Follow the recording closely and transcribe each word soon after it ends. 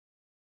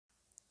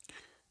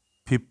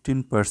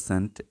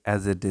15%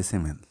 as a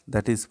decimal.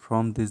 That is,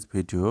 from this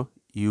video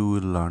you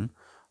will learn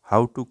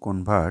how to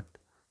convert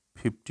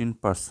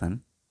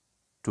 15%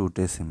 to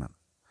decimal.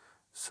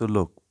 So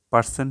look,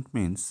 percent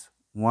means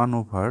 1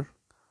 over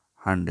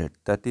 100,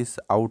 that is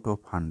out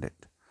of 100.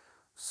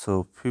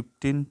 So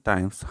 15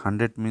 times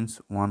 100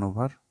 means 1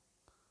 over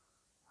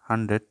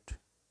 100.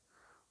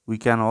 We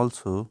can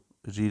also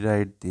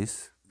rewrite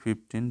this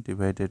 15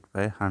 divided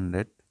by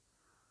 100,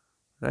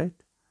 right?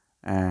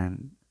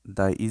 And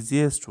the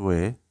easiest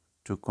way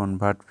to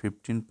convert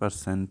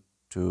 15%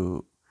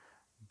 to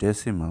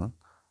decimal,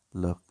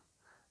 look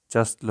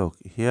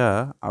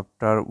here,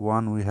 after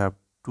 1 we have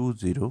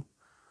 20,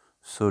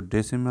 so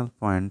decimal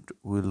point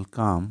will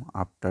come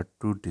after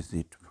 2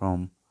 digit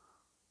from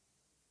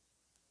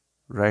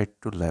right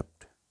to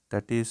left.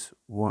 That is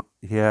one,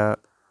 here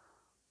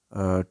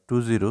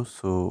 20,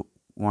 so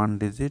 1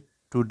 digit,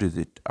 2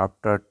 digit.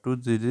 After 2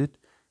 digit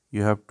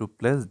you have to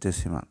place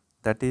decimal,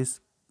 that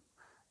is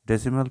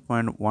decimal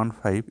point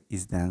 15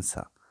 is the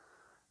answer,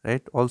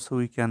 right? Also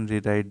we can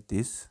rewrite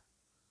this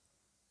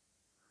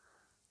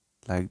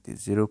like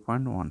this,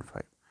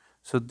 0.15.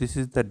 So this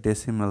is the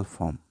decimal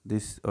form,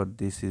 this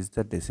is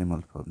the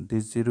decimal form.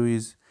 This 0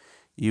 is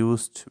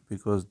used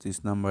because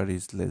this number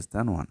is less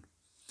than 1.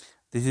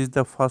 This is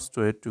the first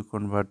way to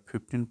convert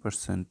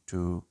 15%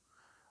 to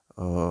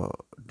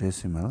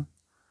decimal.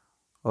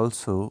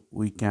 Also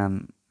we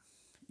can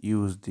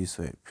use this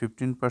way.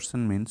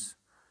 15% means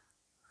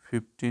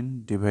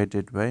 15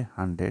 divided by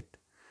 100.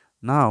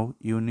 Now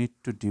you need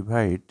to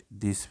divide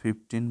this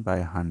 15 by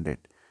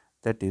 100.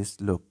 That is,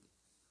 look,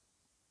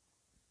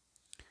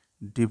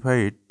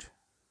 divide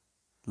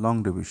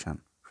long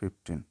division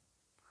 15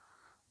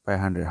 by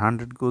 100.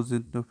 100 goes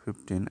into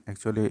 15.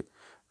 Actually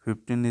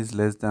 15 is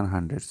less than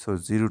 100, so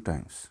 0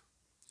 times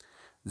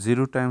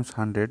 0 times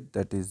 100,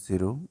 that is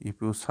 0.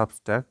 If you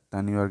subtract,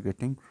 then you are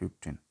getting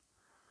 15.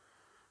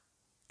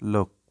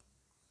 Look,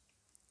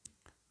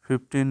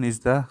 15 is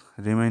the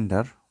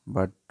remainder,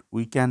 but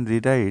we can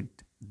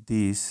rewrite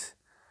this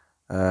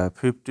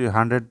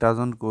 100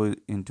 doesn't go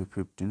into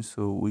 15,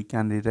 so we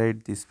can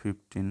rewrite this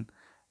 15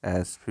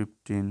 as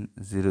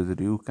 1500.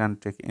 You can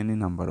take any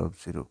number of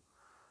 0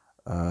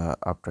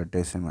 after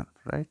decimal,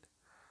 right?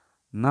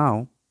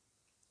 Now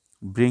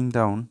bring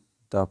down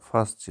the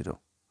first 0,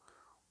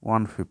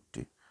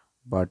 150,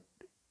 but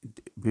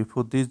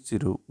before this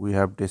 0 we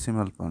have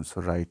decimal point,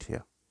 so right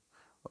here.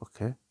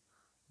 Okay,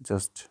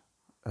 just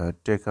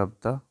take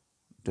up the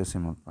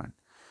decimal point.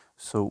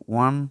 So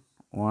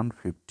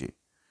 150.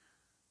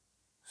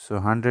 So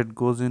 100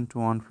 goes into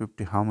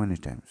 150 how many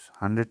times?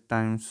 100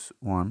 times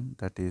 1,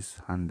 that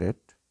is 100.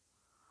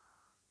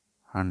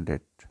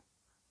 100.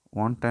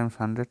 1 times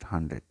 100,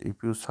 100.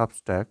 If you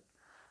subtract,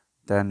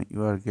 then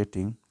you are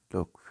getting,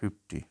 look,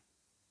 50.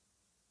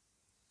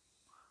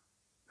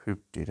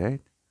 50,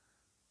 right?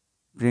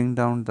 Bring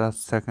down the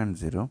second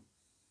 0,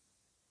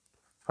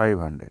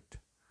 500.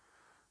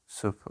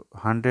 So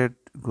 100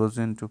 goes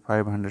into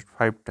 500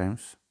 5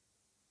 times.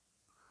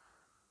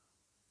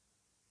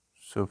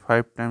 So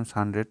 5 times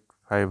 100,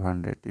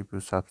 500. If you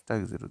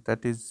subtract 0,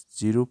 that is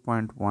 0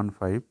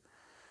 0.15.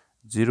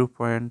 0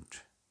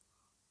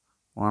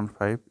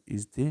 0.15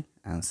 is the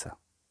answer.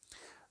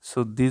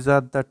 So these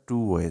are the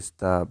two ways.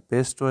 The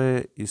best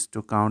way is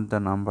to count the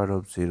number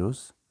of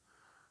zeros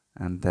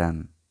and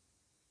then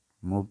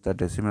move the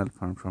decimal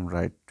point from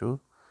right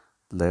to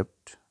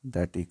left,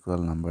 that equal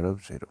number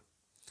of 0.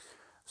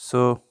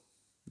 So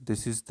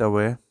this is the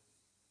way